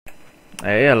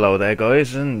Hey, hello there,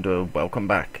 guys, and welcome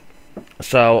back.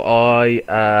 So I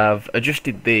have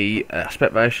adjusted the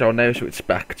aspect ratio now, so it's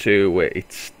back to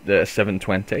it's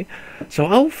 720. So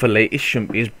hopefully it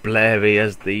shouldn't be as blurry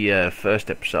as the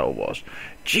first episode was.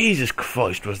 Jesus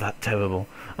Christ, was that terrible?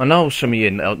 I know some of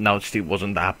you noticed it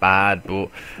wasn't that bad,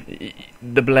 but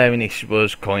the blurriness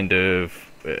was kind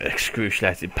of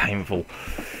excruciating, painful.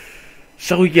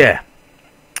 So yeah,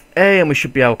 and we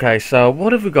should be okay. So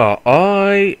what have we got?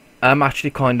 I'm actually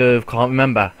kind of can't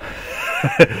remember.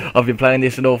 I've been playing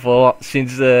this an awful lot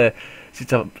since I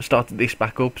started this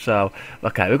back up. So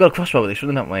okay, we've got a crossbow with this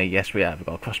one, haven't we? Yes, we have. We've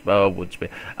got a crossbow, wood spear.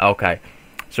 Okay,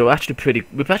 so we're actually pretty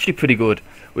good.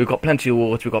 We've got plenty of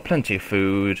water. We've got plenty of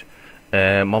food.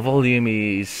 My volume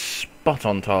is spot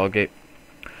on target.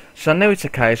 So now it's a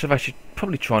case of actually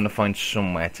probably trying to find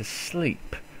somewhere to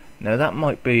sleep. Now that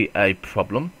might be a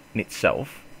problem in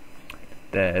itself.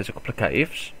 There's a couple of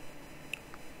caves.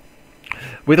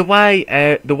 With the way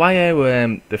the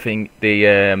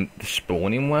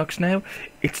spawning works now,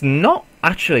 it's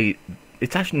actually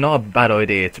not a bad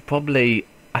idea to probably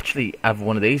actually have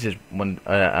one of these as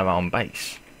our own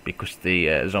base, because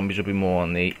the zombies will be more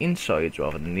on the insides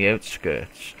rather than the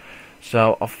outskirts.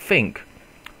 So I think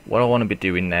what I want to be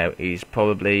doing now is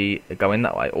probably going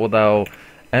that way. Although,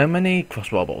 how many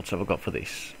crossbow bolts have I got for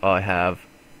this? I have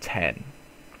 10,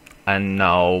 and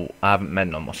no, I haven't made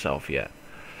none myself yet.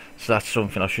 So that's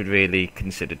something I should really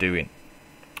consider doing.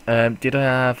 Did I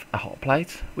have a hot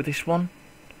plate with this one?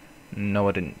 No,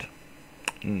 I didn't.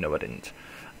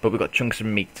 But we got chunks of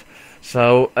meat.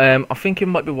 So I think it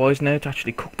might be wise now to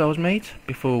actually cook those meat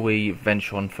before we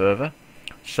venture on further.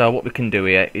 So what we can do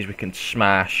here is we can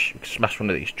smash one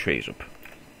of these trees up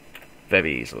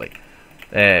very easily.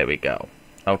 There we go.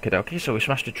 Okay, so we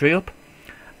smashed the tree up,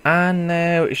 and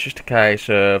now it's just a case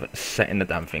of setting the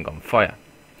damn thing on fire.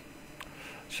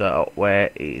 So where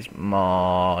is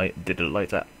my diddle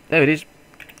lighter? There it is.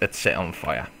 Let's set it on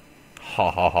fire. Ha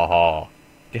ha ha ha.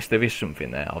 Yes, there is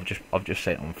something there. I've just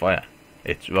set it on fire.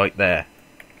 It's right there.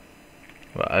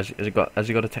 Right, has it got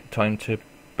to take time to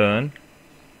burn?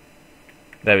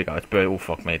 There we go. It's burning. Oh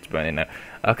fuck me, it's burning now.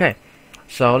 Okay,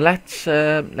 so let's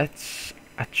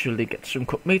actually get some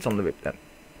cooked meat on the rib then.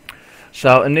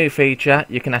 So a new feature,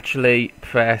 you can actually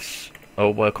press. Oh,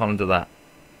 why can't I do that?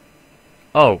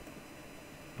 Oh.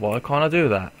 Why can't I do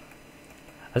that?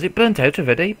 Has it burnt out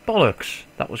already? Bollocks!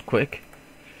 That was quick.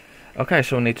 Okay,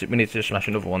 so we need to smash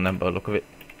another one then by the look of it.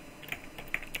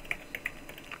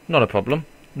 Not a problem.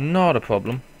 And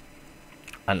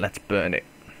let's burn it.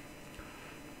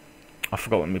 I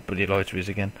forgot what my bloody lighter is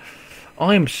again.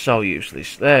 I'm so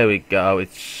useless. There we go.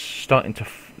 It's starting to.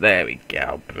 There we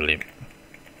go. Brilliant.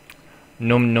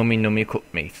 Nummy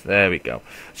cooked meat. There we go.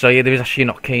 So yeah, there is actually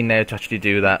not key now to actually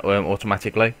do that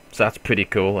automatically. So that's pretty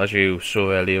cool, as you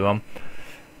saw earlier on.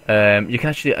 You can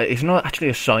actually, it's not actually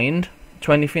assigned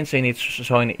to anything, so you need to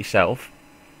assign it yourself.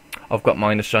 I've got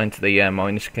mine assigned to the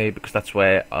minus key because that's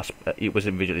where it was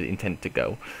originally intended to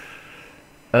go.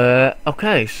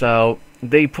 Okay, so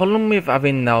the problem with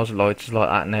having those lighters like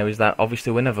that now is that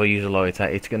obviously whenever I use a lighter,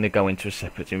 it's going to go into a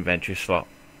separate inventory slot.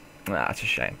 That's a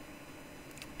shame.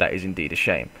 That is indeed a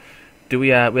shame. We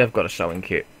have got a sewing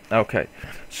kit. Okay,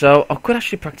 so I could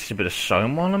actually practice a bit of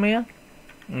sewing while I'm here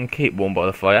and keep warm by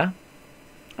the fire.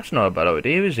 That's not a bad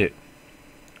idea, is it?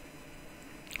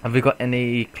 Have we got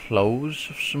any clothes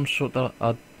of some sort that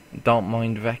I don't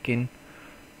mind wrecking?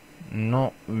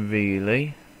 Not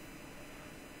really.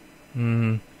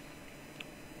 Okay,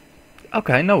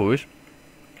 no worries.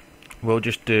 We'll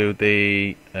just do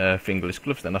the fingerless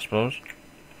gloves then, I suppose.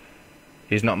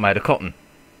 He's not made of cotton.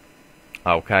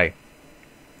 Okay.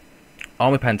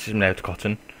 Army pants is made out of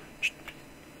cotton.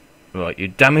 Right, you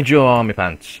damage your army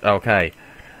pants. Okay.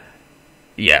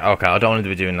 Yeah, okay, I don't want to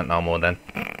be doing that no more then.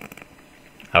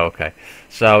 Okay.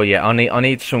 So yeah, I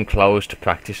need some clothes to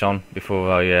practice on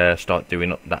before I start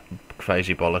doing that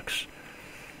crazy bollocks.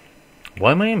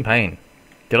 Why am I in pain?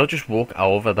 Did I just walk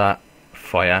over that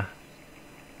fire?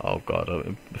 Oh god, it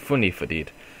would be funny if I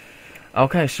did.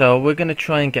 Okay, so we're going to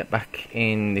try and get back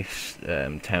in this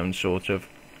town, sort of,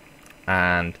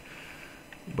 and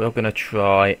we're going to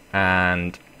try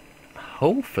and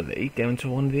hopefully go into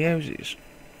one of the houses.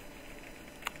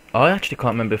 I actually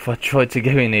can't remember if I tried to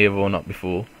go in here or not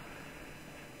before.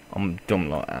 I'm dumb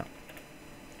like that.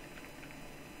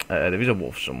 There is a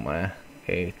wolf somewhere.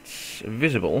 It's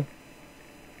visible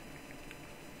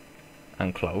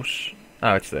and close.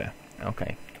 Oh, it's there.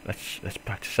 Okay. Let's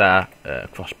practice our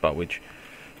crossbowage.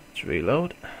 Let's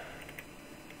reload.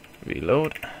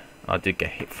 I did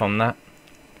get hit from that.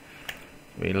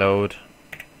 Reload.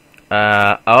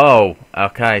 Oh,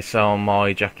 okay, so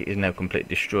my jacket is now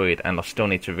completely destroyed and I still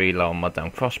need to reload my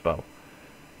damn crossbow.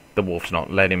 The wolf's not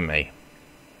letting me.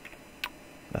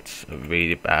 That's a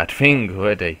really bad thing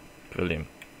already. Brilliant.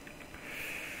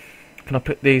 Can I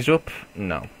pick these up?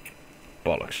 No.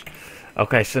 Bollocks.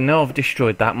 Okay, so now I've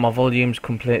destroyed that. My volume's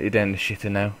completely down the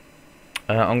shitter now.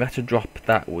 I'm going to drop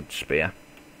that wood spear.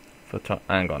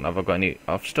 Hang on, have I got any?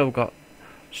 I've still got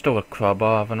a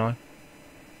crowbar, haven't I?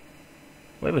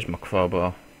 Where was my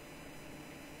crowbar?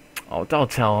 Oh,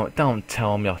 don't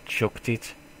tell me I chucked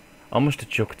it. I must have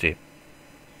chucked it.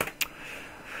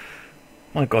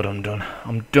 My God, I'm done.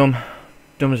 I'm dumb.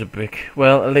 Dumb as a brick.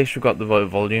 Well, at least we've got the right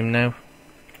volume now.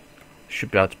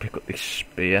 Should be able to pick up this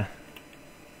spear.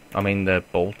 I mean the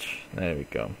bolt. There we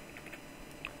go.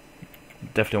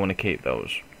 Definitely want to keep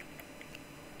those.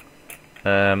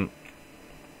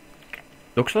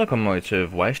 Looks like I might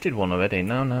have wasted one already.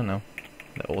 No.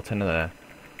 They're all 10 are there.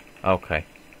 Okay.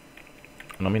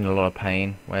 And I'm in a lot of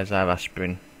pain. Where's our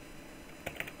aspirin?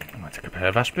 I might take a pair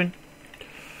of aspirin.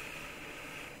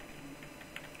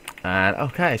 And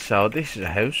okay, so this is a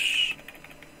house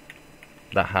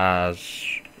that has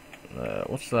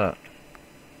what's that?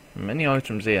 Many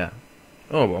items here.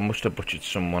 Oh, I must have butchered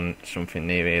something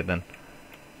near here then.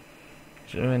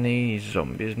 Is there any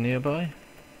zombies nearby?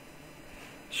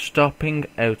 Stopping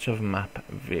out of map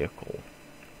vehicle.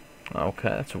 Okay,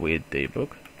 that's a weird debug.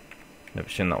 Never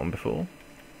seen that one before.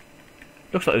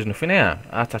 Looks like there's nothing here.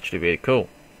 That's actually really cool.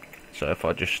 So if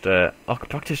I just I could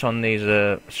practice on these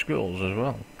squirrels as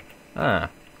well. Ah.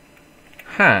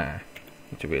 Ha.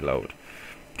 Need to reload.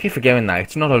 Keep forgetting that.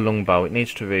 It's not a longbow. It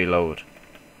needs to reload.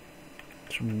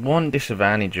 It's one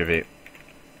disadvantage of it.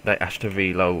 That it has to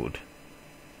reload.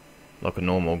 Like a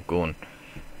normal gun.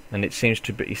 And it seems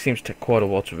to take quite a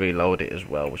while to reload it as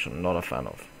well, which I'm not a fan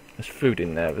of. There's food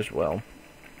in there as well.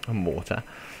 And water.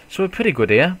 So we're pretty good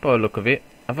here, by the look of it.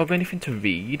 Have I got anything to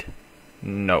read?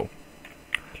 No.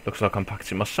 Looks like I'm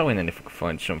practicing my sewing, and if I can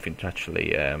find something to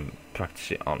actually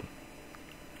practice it on.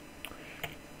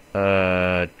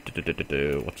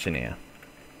 What's in here?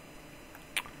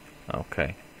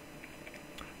 Okay.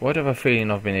 Why do I have a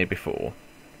feeling I've been here before?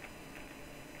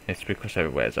 It's because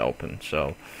everywhere's open,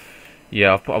 so...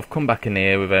 Yeah, I've come back in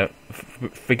here without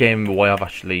forgetting why I've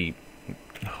actually...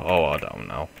 Oh, I don't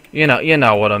know. You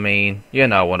know what I mean. You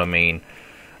know what I mean.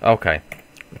 Okay.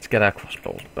 Let's get our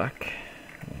crossbows back.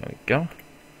 There we go.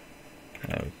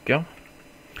 There we go.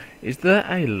 Is there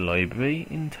a library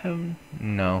in town?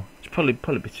 No. It's probably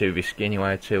a bit too risky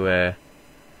anyway to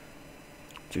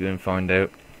go and find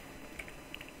out.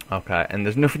 Okay, and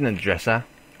there's nothing in the dresser,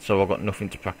 so I've got nothing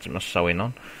to practice my sewing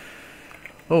on.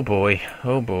 Oh boy,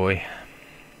 oh boy.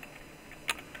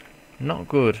 Not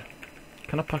good.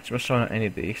 Can I practice my sewing on any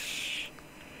of these?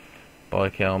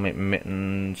 Bike helmet,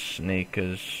 mittens,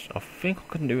 sneakers. I think I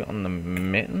can do it on the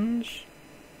mittens.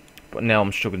 But now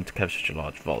I'm struggling to carry such a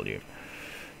large volume.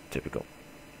 Typical.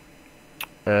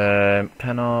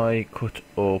 Can I cut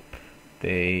up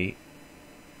the...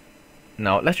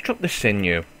 No, let's drop the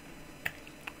sinew.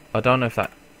 I don't know if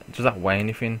that... Does that weigh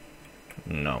anything?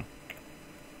 No.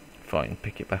 Fine,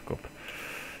 pick it back up.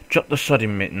 Drop the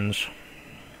sodding mittens.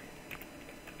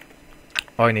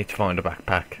 I need to find a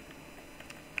backpack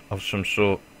of some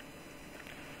sort.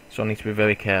 So I need to be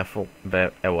very careful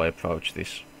about how I approach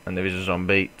this. And there is a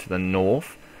zombie to the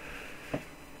north.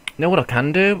 Now what I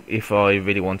can do, if I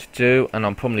really wanted to, and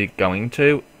I'm probably going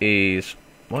to, is...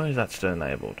 Why is that still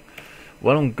enabled?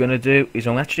 What I'm going to do is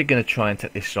I'm actually going to try and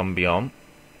take this zombie on.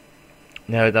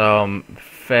 Now that I'm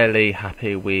fairly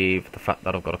happy with the fact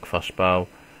that I've got a crossbow.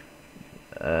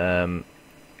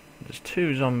 There's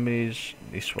 2 zombies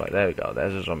this way. There we go.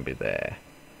 There's a zombie there.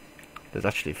 There's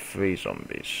actually 3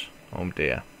 zombies. Oh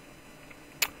dear.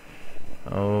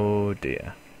 Oh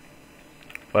dear.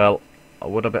 Well,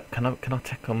 can I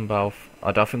take them both?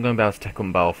 I don't think I'm going to be able to take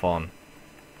them both on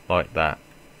like that.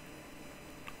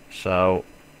 So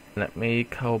let me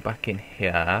go back in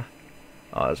here.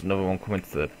 Oh, there's another one coming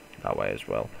to that way as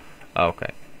well.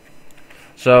 Okay.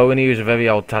 So we're going to use a very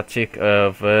old tactic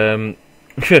of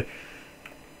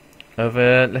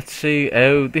let's see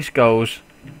how this goes.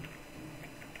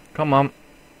 Come on.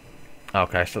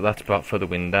 Okay, so that's about for the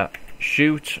window.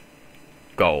 Shoot.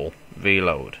 Goal.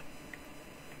 Reload.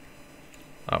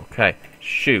 Okay.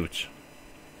 Shoot.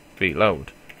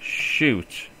 Reload.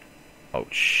 Shoot. Oh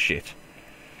shit.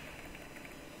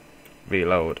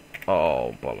 Reload.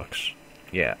 Oh bollocks.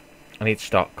 Yeah. I need to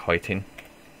start kiting.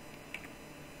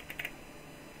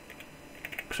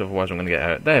 Because otherwise I'm going to get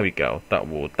hurt. There we go. That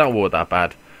would that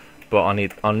bad. But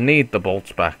I need the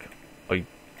bolts back. I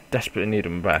desperately need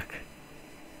them back.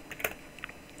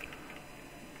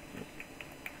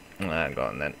 Hang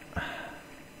on then.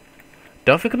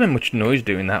 Don't think I made much noise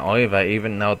doing that either,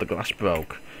 even though the glass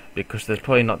broke, because there's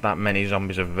probably not that many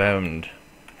zombies around,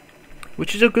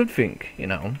 which is a good thing, you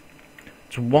know.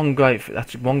 That's one great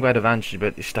advantage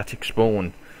about the static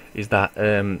spawn, is that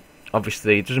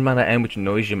obviously it doesn't matter how much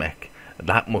noise you make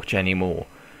that much anymore,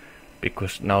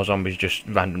 because now zombies just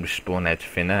randomly spawn out of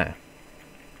thin air.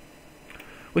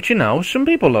 Which, you know, some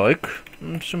people like,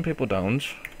 and some people don't.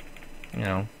 You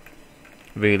know,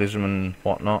 realism and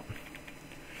whatnot.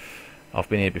 I've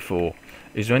been here before.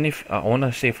 Is there any... I want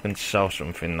to see if I can sell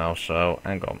something now, so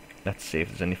hang on. Let's see if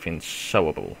there's anything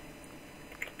sellable.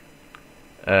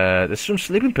 There's some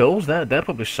sleeping pills there. They're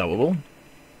probably sellable.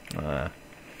 Let's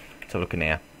have a look in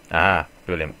here. Ah,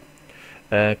 brilliant.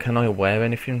 Can I wear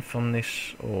anything from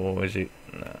this, or is it...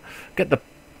 No. Get the...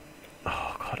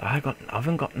 Oh god, I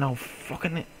haven't got no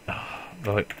fucking... Oh,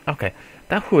 right, okay.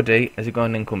 That hoodie, has it got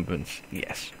an encumbrance?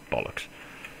 Yes, bollocks.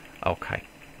 Okay.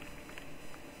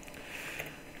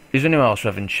 Is there anyone else we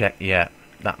haven't checked yet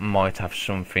that might have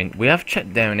something? We have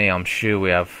checked down here, I'm sure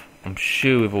we have. I'm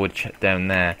sure we've already checked down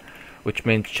there. Which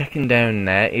means checking down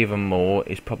there even more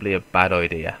is probably a bad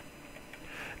idea.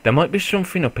 There might be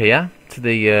something up here to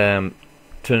the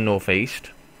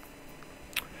northeast.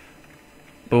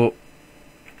 But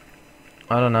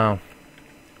I don't know.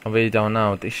 I really don't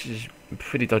know. This is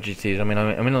pretty dodgy it is. I mean,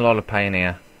 I'm in a lot of pain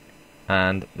here.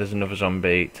 And there's another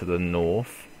zombie to the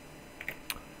north.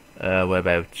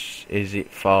 Whereabouts? Is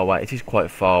it far away? It is quite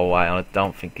far away, and I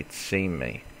don't think it's seen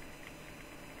me.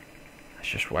 Let's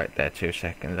just wait there 2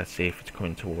 seconds. Let's see if it's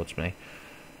coming towards me.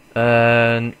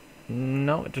 No,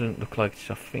 it doesn't look like it.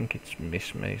 I think it's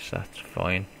missed me, so that's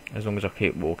fine. As long as I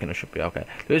keep walking, I should be okay.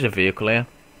 There's a vehicle here.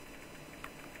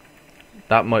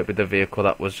 That might be the vehicle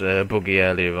that was buggy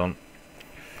earlier on.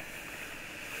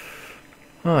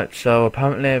 Right, so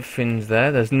apparently everything's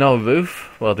there. There's no roof.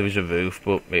 Well, there is a roof,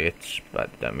 but it's bad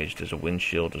damage. There's a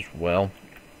windshield as well.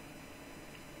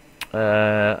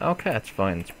 Okay, that's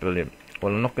fine. It's brilliant.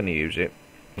 Well, I'm not going to use it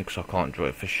because I can't draw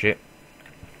it for shit.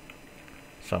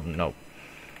 So, no.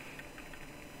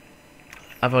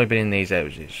 Have I been in these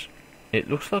houses? It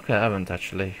looks like I haven't,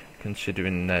 actually,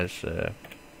 considering there's...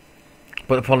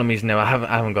 But the problem is now I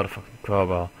haven't got a fucking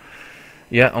crowbar.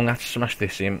 Yeah, I'm going to have to smash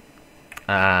this in.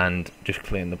 And just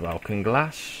clean the broken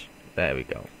glass. There we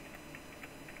go.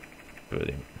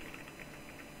 Brilliant.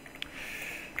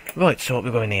 Right, so what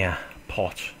we got in here?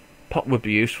 Pot. Pot would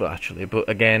be useful actually, but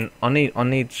again, I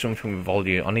need something with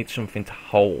volume. I need something to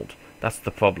hold. That's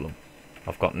the problem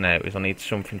I've got now, is I need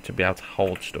something to be able to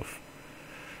hold stuff.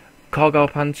 Cargo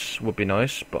pants would be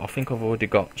nice, but I think I've already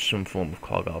got some form of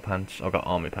cargo pants. I've got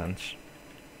army pants.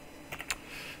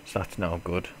 So that's now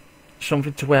good.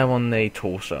 Something to wear on the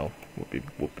torso would be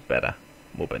better,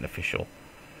 more beneficial.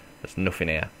 There's nothing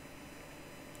here.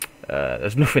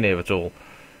 There's nothing here at all.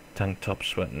 Tank top,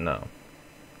 sweat, no.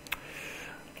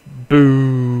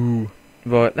 Boo.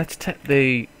 Right, let's take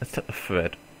the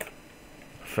thread.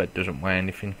 Thread doesn't weigh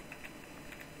anything.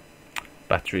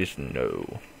 Batteries,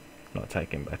 no. Not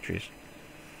taking batteries.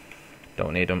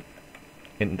 Don't need them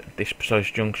in this precise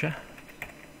juncture.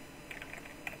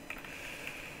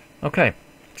 Okay.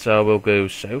 So we'll go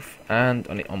south, and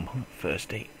I'm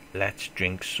thirsty. Let's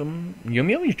drink some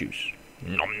yummy orange juice.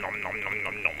 Nom nom nom nom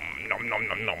nom nom nom nom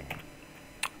nom nom.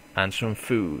 And some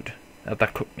food.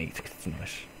 That cooked meat, it's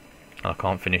nice. I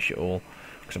can't finish it all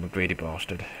because I'm a greedy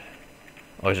bastard.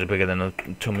 Eyes are bigger than a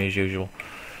tummy as usual.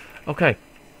 Okay,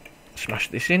 smash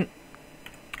this in.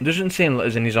 Doesn't seem like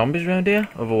there's any zombies around here.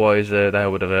 Otherwise, they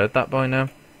would have heard that by now.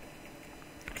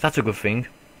 That's a good thing.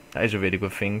 That is a really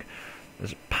good thing.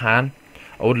 There's a pan.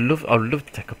 I would love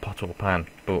to take a pot or a pan,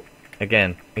 but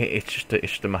again, it's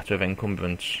just a matter of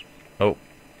encumbrance. Oh,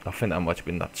 I think that might have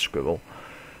been that squirrel.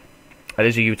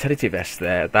 There's a utility vest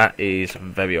there. That is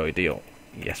very ideal.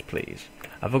 Yes, please.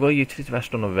 Have I got a utility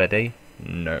vest on already?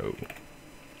 No.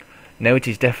 Now it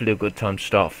is definitely a good time to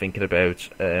start thinking about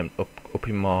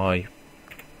upping my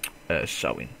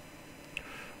sewing.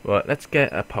 Right, let's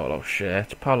get a polo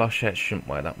shirt. Polo shirt shouldn't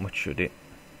weigh that much, should it?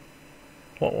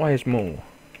 What weighs more?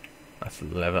 That's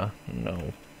leather.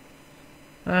 No.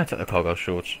 Take the cargo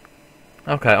shorts.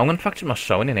 Okay, I'm going to practice my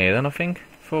sewing in here then, I think,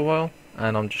 for a while.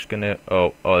 And I'm just going to...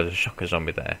 Oh, there's a shocker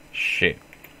zombie there. Shit.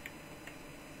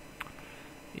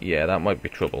 Yeah, that might be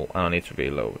trouble, and I need to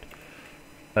reload.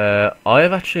 I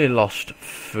have actually lost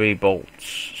 3 bolts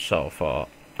so far,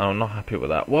 and I'm not happy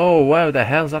with that. Whoa, where the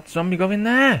hell's that zombie going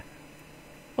there?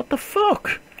 What the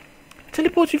fuck?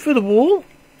 Teleporting through the wall?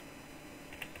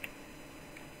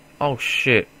 Oh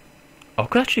shit. I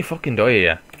could actually fucking die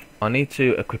here. I need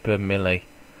to equip a melee.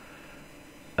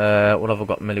 What have I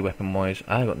got melee weapon wise?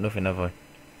 I got nothing, have I?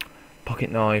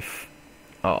 Pocket knife.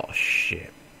 Oh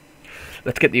shit.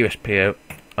 Let's get the USP out.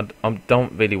 I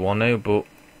don't really want to, but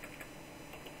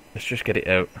let's just get it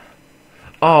out.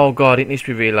 Oh god, it needs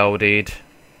to be reloaded.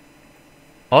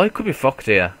 I could be fucked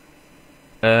here.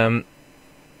 Have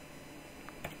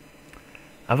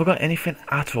I got anything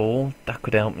at all that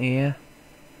could help me here?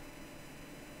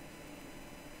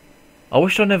 I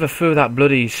wish I never threw that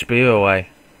bloody spear away.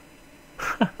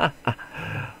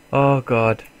 Oh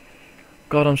god.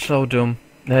 God, I'm so dumb.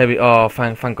 There we are. Oh,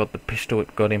 thank god the pistol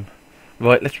whip got him.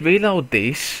 Right, let's reload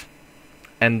this.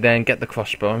 And then get the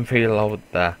crossbow and reload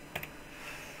that.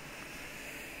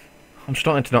 I'm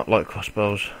starting to not like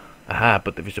crossbows. Aha,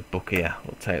 but there is a book here.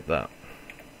 We'll take that.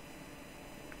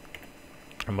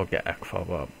 And we'll get a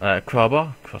crossbow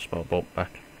bolt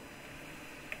back.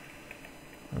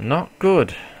 Not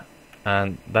good.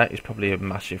 And that is probably a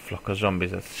massive flock of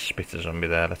zombies. That's a spitter zombie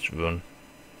there. Let's run.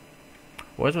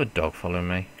 Why is there a dog following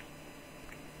me?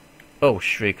 Oh,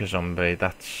 shrieker zombie.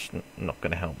 That's not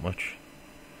going to help much.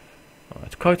 Right,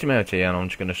 let's kite him out here, and I'm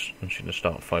just gonna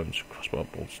start firing some crossbow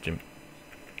bolts at him.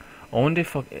 I wonder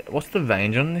if what's the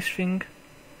range on this thing?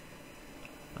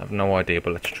 I have no idea,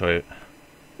 but let's try it.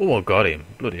 Oh, I got him.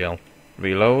 Bloody hell.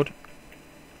 Reload.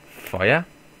 Fire.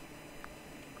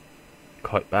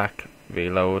 Kite back.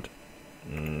 Reload.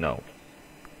 No.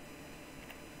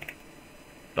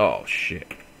 Oh, shit.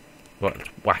 Right, let's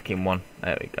whack him one.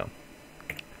 There we go.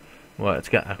 Right, let's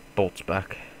get our bolts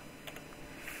back.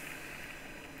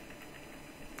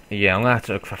 Yeah, I'm going to have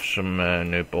to craft some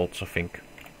new bolts, I think.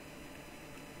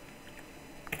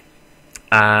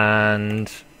 And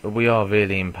we are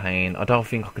really in pain. I don't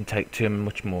think I can take too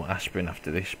much more aspirin after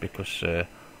this because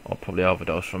I'll probably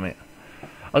overdose from it.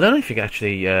 I don't know if you can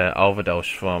actually overdose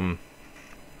from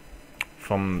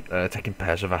taking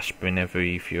pairs of aspirin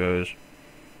every few hours.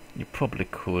 You probably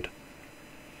could.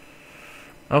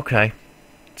 Okay,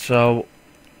 so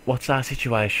what's our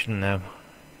situation now?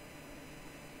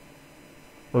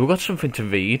 Well, we've got something to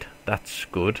read. That's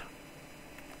good.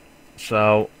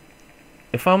 So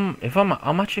I'm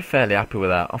actually fairly happy with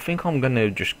that. I think I'm gonna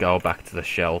just go back to the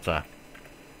shelter.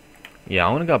 Yeah,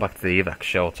 I'm gonna go back to the evac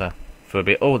shelter for a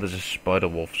bit. Oh, there's a spider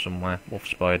wolf somewhere. Wolf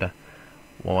spider.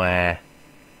 Where?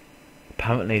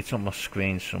 Apparently it's on my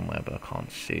screen somewhere, but I can't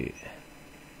see it.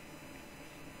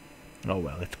 Oh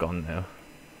well, it's gone now.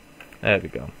 There we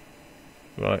go.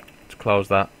 Right, let's close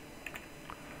that.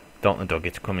 Don't let the dog,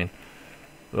 it's coming.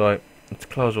 Right, let's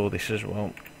close all this as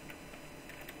well.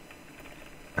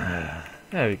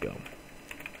 There we go.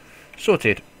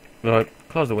 Sorted. Right,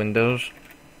 close the windows.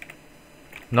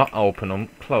 Not open them,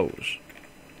 close.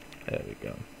 There we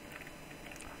go.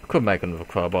 I could make another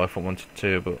crowbar if I wanted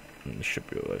to, but it should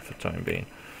be alright for the time being.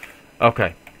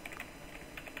 Okay.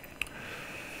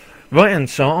 Right, and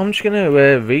so I'm just going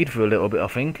to read for a little bit, I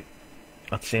think.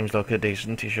 That seems like a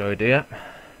decentish idea.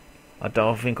 I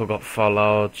don't think I got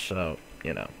followed, so,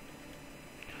 you know.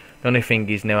 The only thing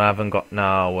is now I haven't got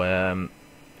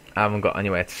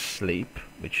anywhere to sleep,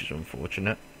 which is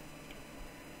unfortunate.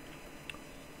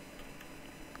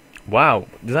 Wow,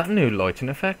 is that a new lighting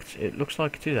effect? It looks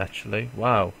like it is actually.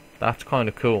 Wow, that's kind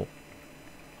of cool.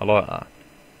 I like that.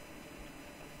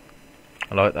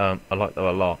 I like that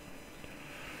a lot.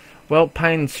 Well,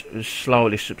 pain's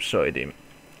slowly subsiding.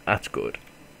 That's good.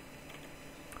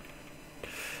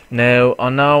 Now, I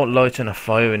know lighting a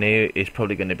fire in here is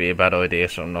probably going to be a bad idea,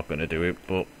 so I'm not going to do it.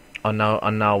 But I know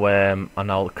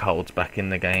the code's back in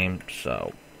the game,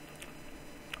 so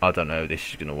I don't know if this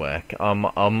is going to work. I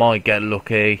might get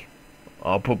lucky,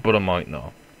 but I might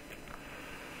not.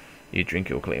 You drink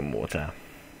your clean water.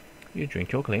 You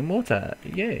drink your clean water.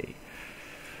 Yay!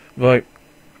 Right.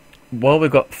 While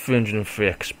we've got 303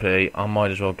 XP, I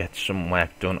might as well get some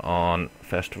work done on,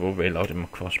 first of all, reloading my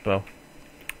crossbow.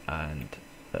 And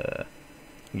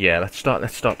yeah, let's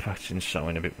start practicing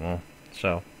sewing a bit more.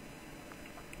 So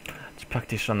let's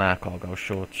practice on our cargo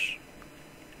shorts.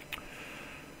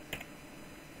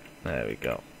 There we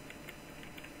go.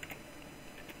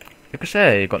 Like I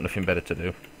say, you've got nothing better to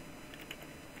do.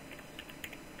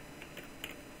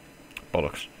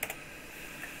 Bollocks.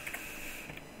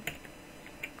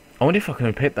 I wonder if I can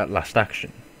repeat that last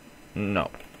action. No.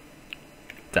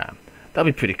 Damn.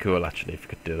 That'd be pretty cool actually if you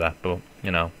could do that, but you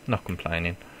know, not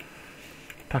complaining.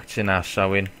 Practicing our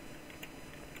sewing.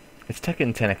 It's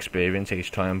taking 10 experience each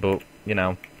time, but you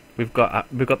know, we've got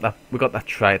that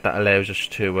trait that allows us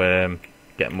to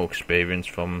get more experience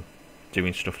from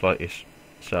doing stuff like this.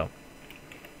 So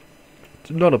it's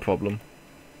not a problem.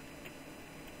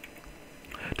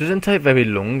 It doesn't take very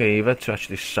long either to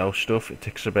actually sew stuff. It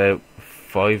takes about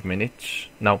 5 minutes.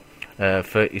 No,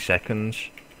 30 seconds.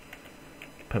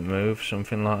 per move,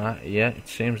 something like that. Yeah, it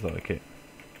seems like it.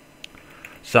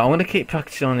 So I'm going to keep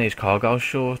practicing on these cargo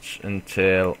shorts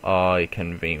until I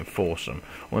can reinforce them.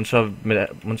 Once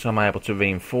I'm able to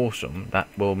reinforce them, that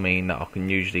will mean that I can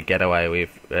usually get away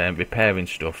with repairing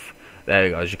stuff. There we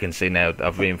go, as you can see now,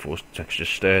 I've reinforced it's extra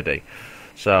sturdy.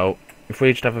 So if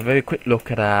we just have a very quick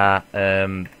look at our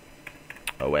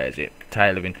where is it?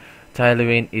 Tailoring.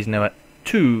 Tailoring is now at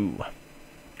 2.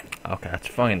 Okay, that's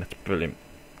fine, that's brilliant.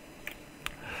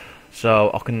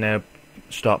 So I can now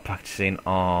start practicing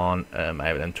on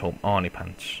maybe them tall army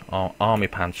pants. Army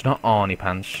pants, not Arnie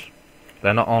pants.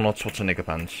 They're not Arnold Schwarzenegger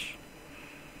pants.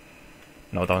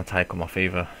 No, don't take them off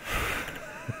either.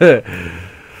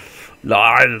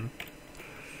 Lol.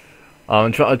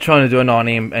 I'm trying to do an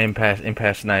Arnie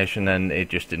impersonation and it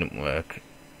just didn't work.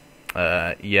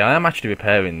 Yeah, I am actually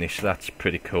repairing this, so that's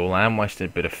pretty cool. I am wasting a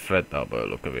bit of thread though by the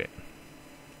look of it.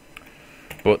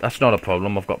 But that's not a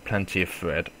problem, I've got plenty of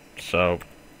thread. So,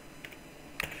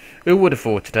 who would have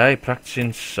thought today,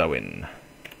 practicing sewing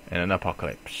in an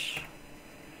apocalypse.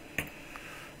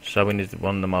 Sewing is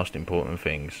one of the most important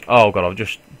things. Oh god, I've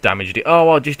just damaged it. Oh,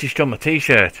 I just destroyed my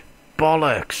t-shirt.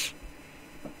 Bollocks.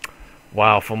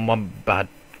 Wow, from one bad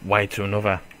way to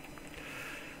another.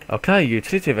 Okay,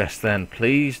 utility vest then.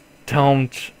 Please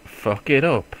don't fuck it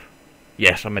up.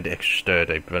 Yes, I made it extra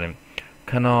sturdy. Brilliant.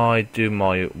 Can I do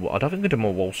my... I don't think I can do my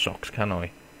wool socks, can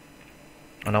I?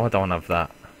 I know I don't have that.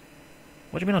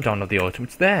 What do you mean I don't have the item?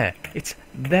 It's there. It's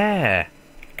there.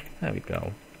 There we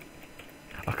go.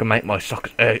 I can make my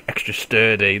socks extra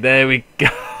sturdy. There we go.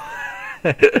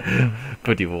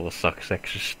 Bloody wool socks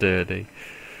extra sturdy.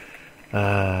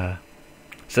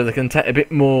 So they can take a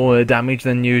bit more damage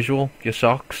than usual, your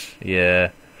socks.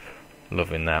 Yeah,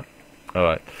 loving that.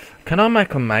 Alright, can I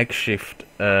make a makeshift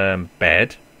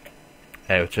bed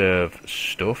out of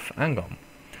stuff? Hang on.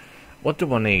 What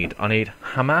do I need? I need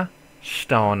hammer,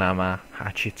 stone hammer,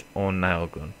 hatchet or nail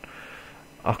gun.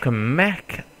 I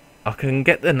can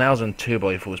get the nails and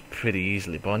 2x4s pretty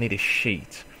easily, but I need a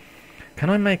sheet. Can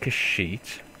I make a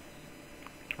sheet?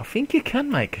 I think you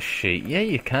can make a sheet. Yeah,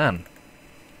 you can.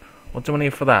 What do I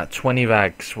need for that? 20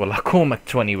 rags. Well, I can't make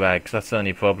 20 rags. That's the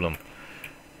only problem.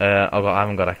 I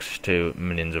haven't got access to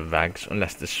millions of rags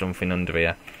unless there's something under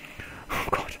here. Oh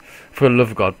God! For the love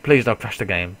of God, please don't crash the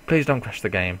game. Please don't crash the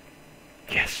game.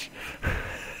 Yes.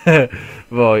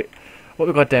 Right. What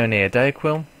we got down here?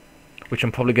 Dayquil, which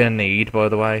I'm probably going to need, by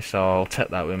the way. So I'll take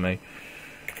that with me.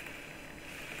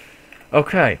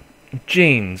 Okay.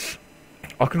 Jeans.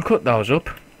 I can cut those up,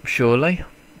 surely.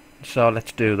 So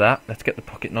let's do that. Let's get the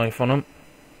pocket knife on them.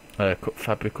 Cut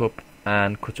fabric up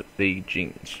and cut up the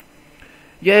jeans.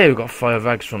 Yeah, we got 5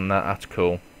 rags from that. That's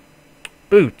cool.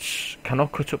 Boots. Can I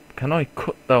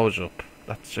cut those up?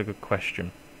 That's a good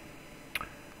question.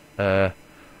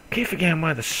 Keep forgetting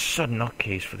where the sudden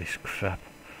hotkeys for this crap.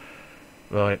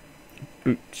 Right.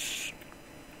 Boots.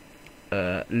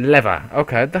 Leather.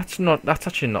 Okay, that's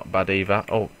actually not bad either.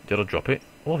 Oh, did I drop it?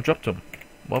 Oh, I've dropped them.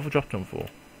 What have I dropped them for?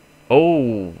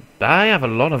 Oh, they have a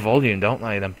lot of volume, don't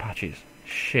they, them patches?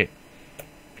 Shit.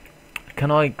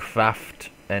 Can I craft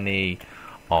any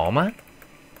armour?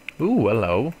 Ooh,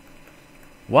 hello.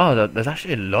 Wow, there's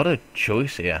actually a lot of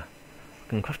choice here. I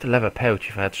can craft a leather pouch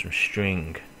if I had some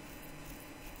string.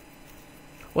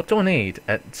 What do I need?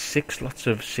 6 lots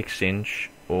of 6-inch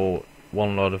or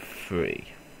 1 lot of 3?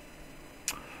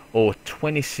 Or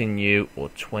 20 sinew or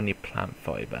 20 plant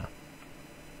fibre?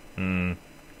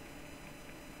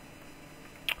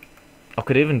 I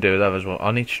could even do that as well.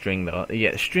 I need string though.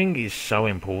 Yeah, string is so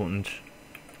important.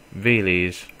 Really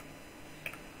is.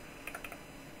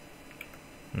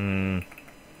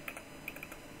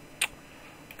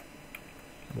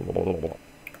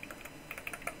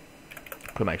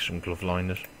 Could make some glove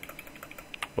liners.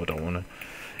 But I don't want to.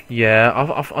 Yeah,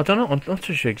 I don't know. I'm not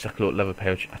too sure exactly what leather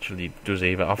pouch actually does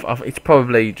either. It's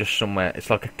probably just somewhere. It's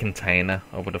like a container,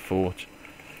 I would have thought.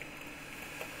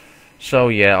 So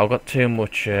yeah, I've got too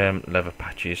much leather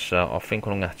patches, so I think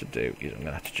what I'm going to have to do is I'm going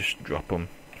to have to just drop them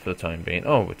for the time being.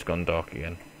 Oh, it's gone dark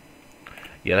again.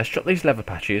 Yeah, let's drop these leather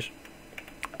patches.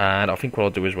 And I think what I'll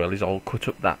do as well is I'll cut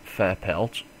up that fur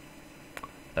pelt.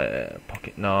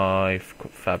 Pocket knife,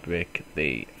 cut fabric,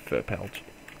 the fur pelt.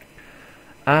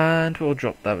 And we'll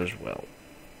drop that as well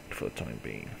for the time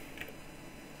being.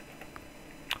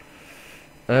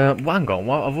 Hang on,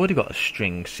 well, I've already got a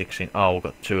string 6-inch. Oh, I've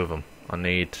got 2 of them. I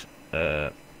need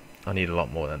a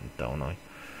lot more than, don't I?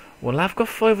 Well, I've got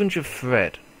 500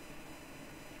 thread.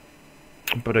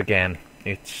 But again,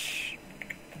 it's...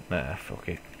 Nah, fuck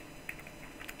it.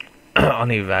 I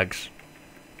need rags.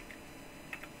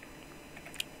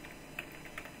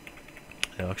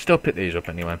 Yeah, I can still pick these up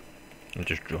anyway. and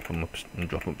just drop them up and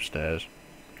drop upstairs.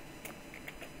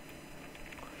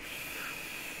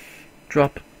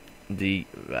 Drop the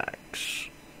rags,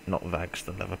 not vags,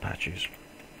 the leather patches.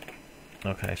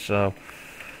 Okay, so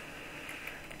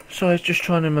I was just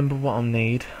trying to remember what I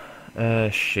need.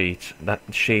 Sheet. That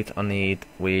sheet I need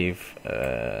with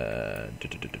yeah.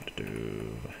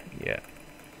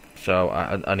 So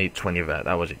I need 20 vags.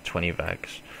 That was it, 20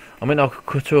 vags. I mean, I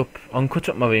can cut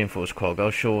up my reinforced cargo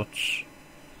shorts.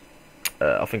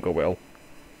 I think I will.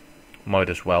 Might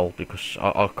as well, because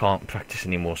I can't practice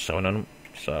any more sewing on them.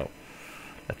 So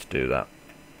let's do that.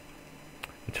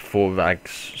 It's 4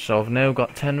 rags. So I've now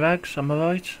got 10 rags, am I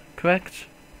right? Correct?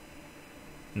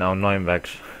 No, 9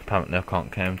 rags. Apparently I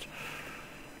can't count.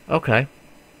 Okay.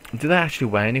 Do they actually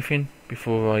weigh anything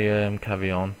before I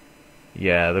carry on?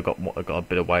 Yeah, they've got a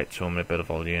bit of weight to them and a bit of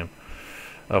volume.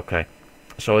 Okay.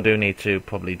 So I do need to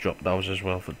probably drop those as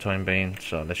well for the time being.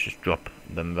 So let's just drop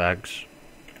them rags.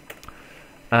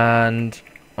 And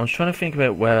I was trying to think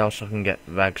about where else I can get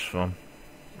rags from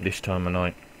this time of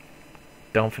night.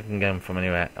 Don't think I can get them from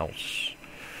anywhere else.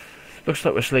 Looks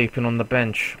like we're sleeping on the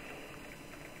bench.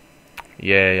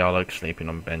 Yeah, I like sleeping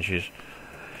on benches.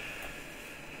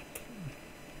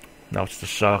 Notice the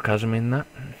sarcasm in that.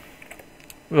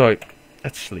 Right,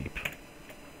 let's sleep.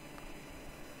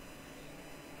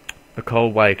 The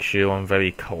cold wakes you. I'm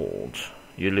very cold.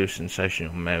 You lose sensation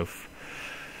in your mouth.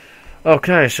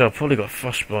 Okay, so I've probably got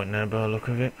frostbite now by the look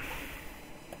of it.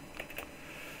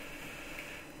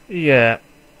 Yeah,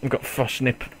 I've got frost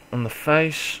nip on the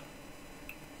face.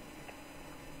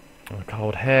 And a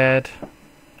cold head.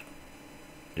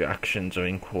 Your actions are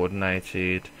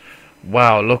uncoordinated.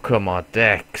 Wow, look at my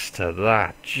decks to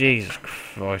that. Jesus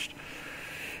Christ.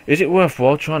 Is it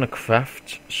worthwhile trying to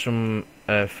craft some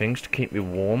things to keep me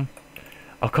warm?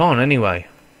 I can't anyway.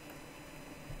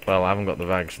 Well, I haven't got the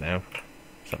rags now.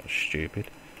 So that's stupid.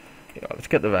 Yeah, let's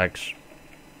get the rags.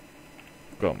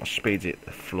 God, my speed's hit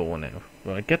the floor now.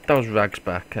 Right, get those rags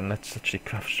back and let's actually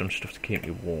craft some stuff to keep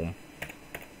me warm.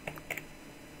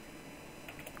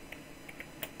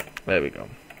 There we go.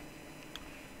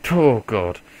 Oh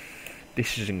God.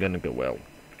 This isn't going to go well.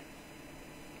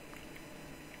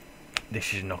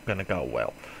 This is not going to go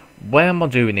well. Where am I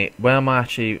doing it? Where am I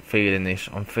actually feeling this?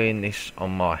 I'm feeling this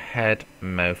on my head,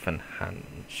 mouth and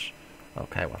hands.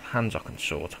 Okay, well, hands I can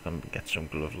sort. I can get some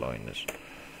glove liners.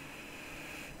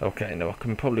 Okay, now I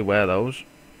can probably wear those.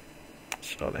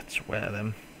 So let's wear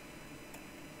them.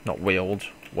 Not wield,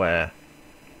 wear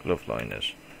glove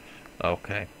liners.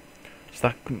 Okay.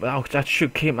 So that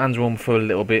should keep my hands warm for a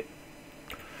little bit.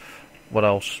 What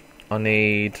else? I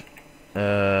need...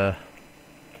 oh,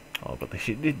 but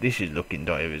this is looking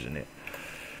dire, isn't it?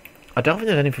 I don't think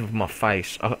there's anything for my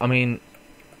face. I mean...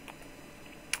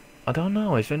 I don't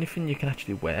know. Is there anything you can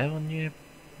actually wear on your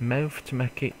mouth to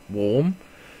make it warm?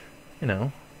 You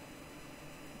know.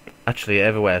 Actually,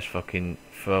 everywhere's fucking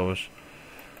froze.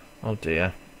 Oh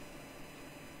dear.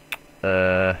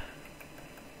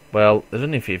 Well, there's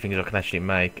only a few things I can actually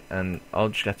make, and I'll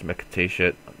just have to make a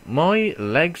t-shirt. My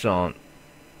legs aren't...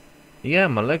 Yeah,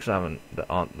 my legs aren't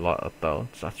like that though,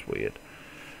 so that's weird.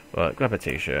 Right, grab a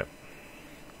t-shirt.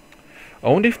 I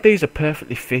wonder if these are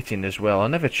perfectly fitting as well. I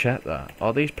never checked that.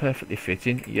 Are these perfectly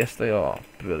fitting? Yes, they are.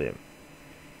 Brilliant.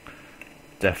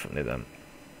 Definitely them.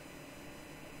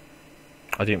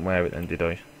 I didn't wear it then, did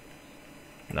I?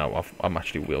 No, I'm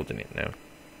actually wielding it now.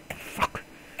 Fuck.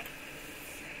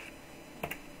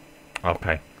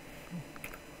 Okay.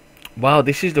 Wow,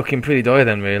 this is looking pretty dire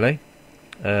then, really.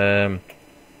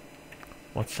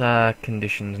 What's our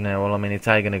conditions now? Well, I mean, it's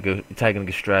taking to go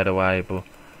straight away, but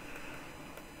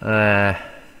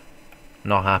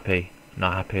not happy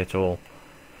at all.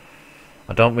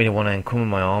 I don't really want to encumber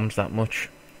my arms that much.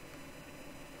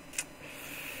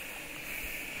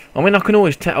 I mean, I can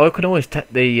always take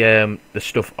the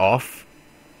stuff off,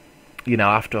 you know,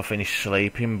 after I finish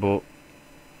sleeping, but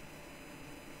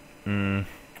I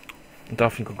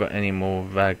don't think I've got any more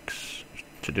rags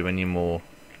to do any more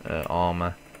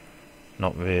armour.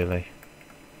 Not really.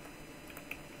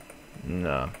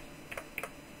 No.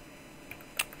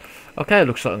 Okay,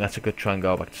 looks like I'm going to have to try and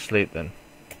go back to sleep then.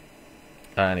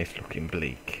 And it's looking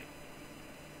bleak.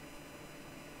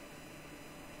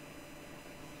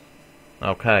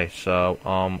 Okay, so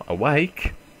I'm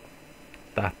awake.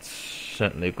 That's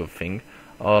certainly a good thing.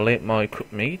 I'll eat my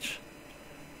cooked meat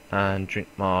and drink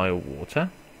my water.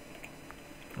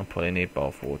 I'll probably need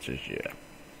both waters, yeah.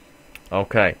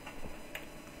 Okay.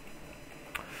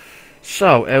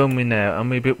 So, how are we now? Am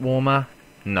we a bit warmer?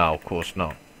 No, of course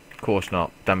not. Of course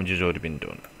not. Damage has already been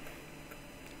done.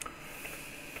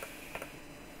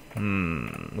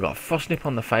 Got a frost nip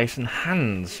on the face and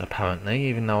hands, apparently,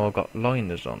 even though I've got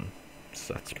liners on.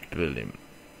 So that's brilliant.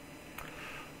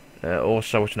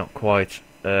 Also, it's not quite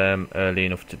early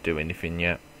enough to do anything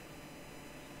yet.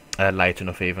 Late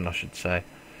enough, even, I should say.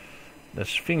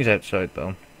 There's things outside,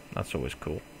 though. That's always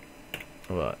cool.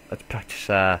 Right, let's practice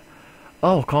our...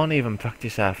 Oh, I can't even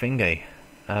practice our thingy.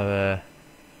 Our...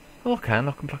 Oh, I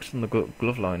can practice on the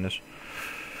glove liners.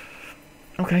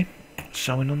 Okay,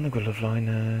 sewing on the glove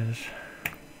liners.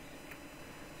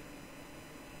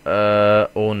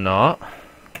 Or not.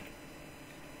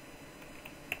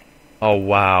 Oh,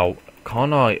 wow.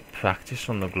 Can't I practice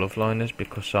on the glove liners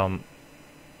because I'm...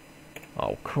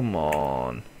 Oh, come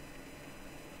on.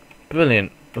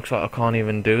 Brilliant. Looks like I can't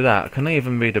even do that. Can I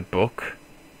even read a book?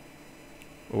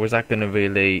 Or was that going to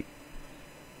really...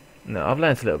 No, I've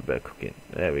learnt a little bit of cooking.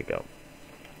 There we go.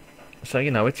 So,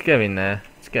 you know, it's getting there.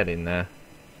 It's getting there.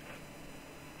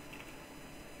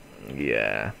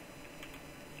 Yeah.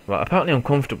 Right, apparently I'm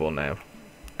comfortable now.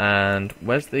 And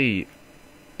where's the...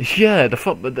 Yeah,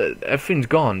 everything's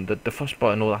gone. The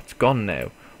frostbite and all that's gone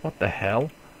now. What the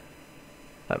hell?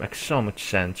 That makes so much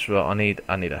sense. Right, I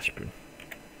need aspirin.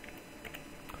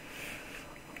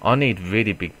 I need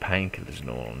really big painkillers in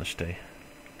all honesty.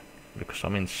 Because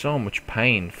I'm in so much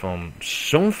pain from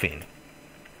something.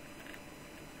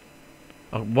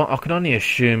 I can only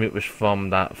assume it was from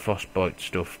that frostbite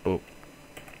stuff, but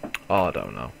I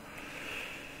don't know.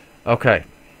 Okay.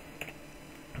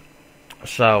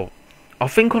 So, I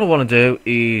think what I want to do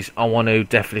is I want to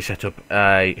definitely set up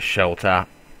a shelter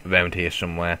around here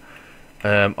somewhere.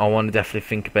 I want to definitely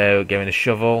think about getting a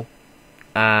shovel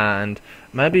and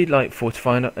maybe like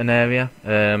fortifying an area,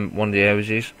 one of the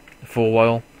houses for a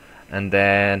while, and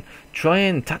then try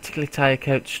and tactically take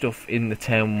out stuff in the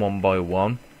town one by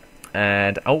one,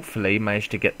 and hopefully manage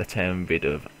to get the town rid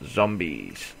of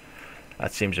zombies.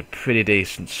 That seems a pretty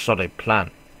decent, solid plan.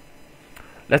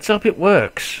 Let's hope it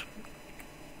works.